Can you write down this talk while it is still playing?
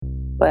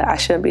but I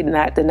shouldn't be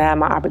not denied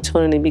my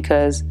opportunity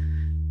because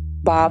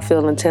Bob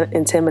feel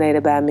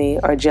intimidated by me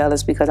or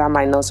jealous because I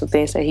might know some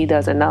things that he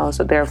doesn't know.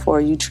 So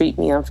therefore, you treat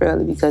me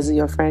unfairly because of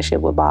your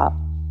friendship with Bob.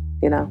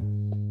 You know.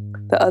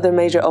 The other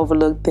major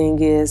overlooked thing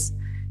is,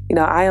 you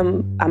know,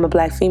 I'm a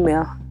black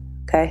female.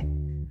 Okay,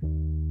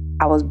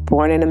 I was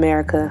born in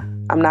America.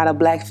 I'm not a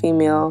black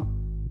female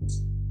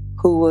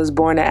who was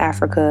born in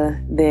Africa,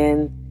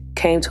 then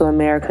came to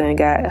America and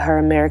got her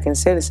American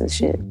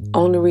citizenship.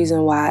 Only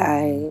reason why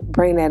I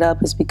bring that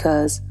up is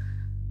because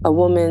a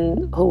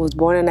woman who was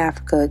born in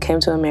Africa, came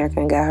to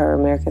America and got her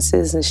American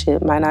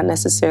citizenship might not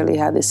necessarily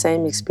have the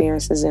same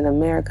experiences in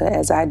America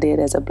as I did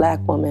as a black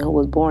woman who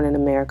was born in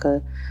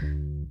America,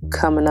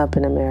 coming up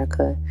in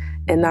America.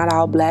 And not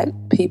all black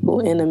people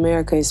in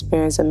America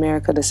experience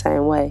America the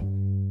same way.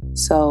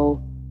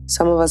 So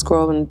some of us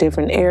grow up in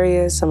different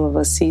areas, some of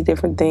us see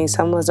different things,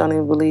 some of us don't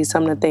even believe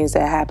some of the things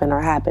that happen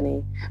are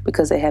happening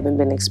because they haven't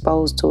been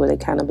exposed to it, they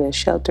kind of been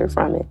sheltered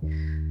from it.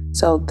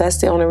 So that's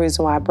the only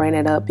reason why I bring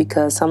it up,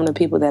 because some of the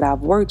people that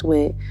I've worked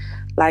with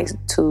like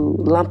to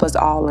lump us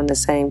all in the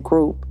same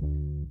group.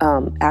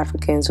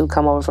 Africans who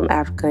come over from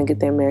Africa and get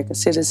their American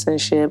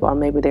citizenship, or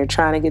maybe they're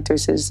trying to get their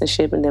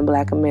citizenship, and then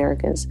Black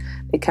Americans.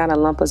 They kind of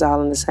lump us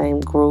all in the same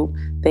group,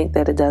 think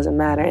that it doesn't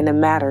matter. And it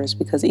matters,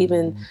 because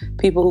even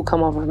people who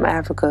come over from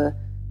Africa,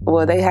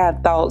 well, they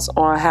have thoughts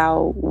on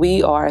how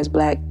we are as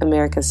Black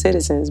American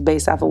citizens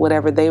based off of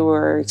whatever they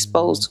were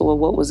exposed to or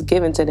what was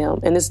given to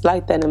them. And it's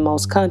like that in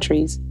most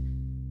countries.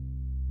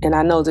 And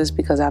I know this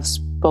because I've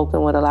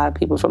spoken with a lot of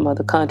people from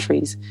other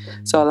countries.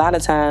 So a lot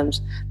of times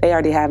they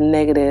already have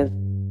negative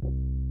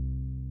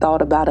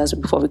thought about us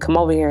before we come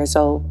over here. And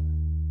so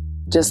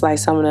just like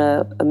some of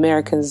the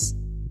Americans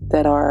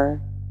that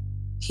are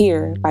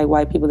here, like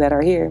white people that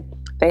are here,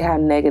 they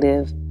have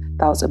negative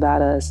thoughts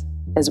about us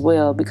as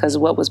well because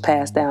of what was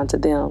passed down to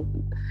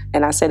them.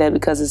 And I say that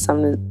because of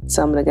some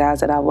of the guys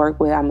that I work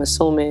with, I'm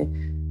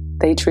assuming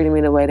they treated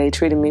me the way they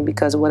treated me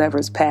because of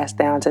whatever's passed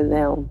down to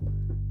them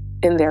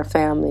in their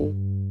family.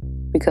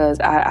 Because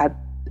I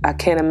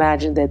can't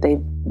imagine that they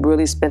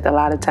really spent a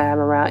lot of time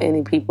around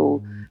any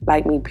people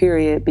like me,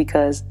 period,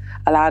 because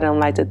a lot of them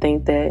like to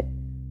think that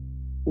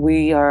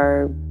we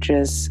are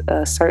just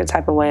a certain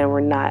type of way and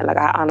we're not. Like,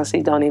 I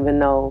honestly don't even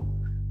know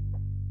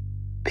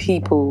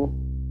people.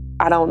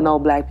 I don't know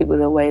Black people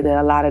the way that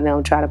a lot of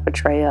them try to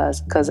portray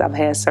us, because I've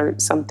had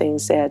some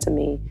things said to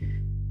me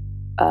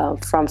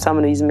from some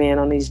of these men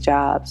on these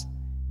jobs.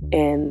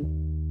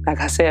 And like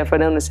I said, for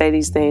them to say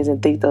these things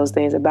and think those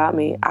things about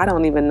me, I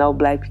don't even know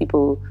Black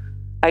people.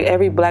 Like,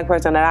 every Black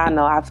person that I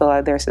know, I feel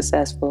like they're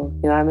successful.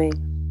 You know what I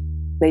mean?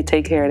 They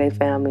take care of their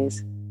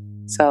families.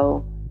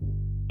 So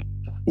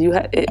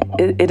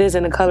it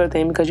isn't a color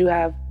thing, because you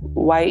have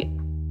white,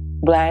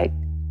 Black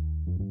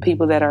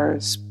people that are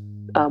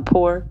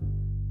poor,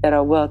 that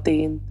are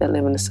wealthy, that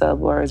live in the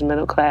suburbs,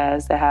 middle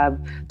class, that have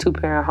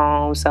 2-parent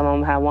homes. Some of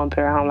them have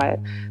 1-parent home. Like,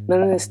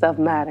 none of this stuff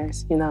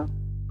matters, you know?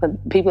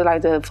 But people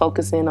like to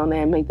focus in on that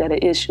and make that an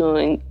issue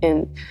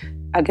and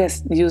I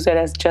guess use that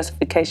as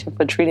justification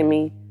for treating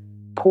me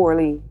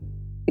poorly,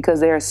 because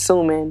they're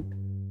assuming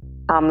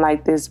I'm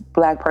like this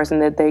Black person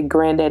that their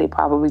granddaddy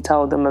probably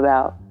told them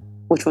about,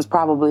 which was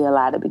probably a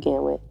lie to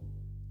begin with.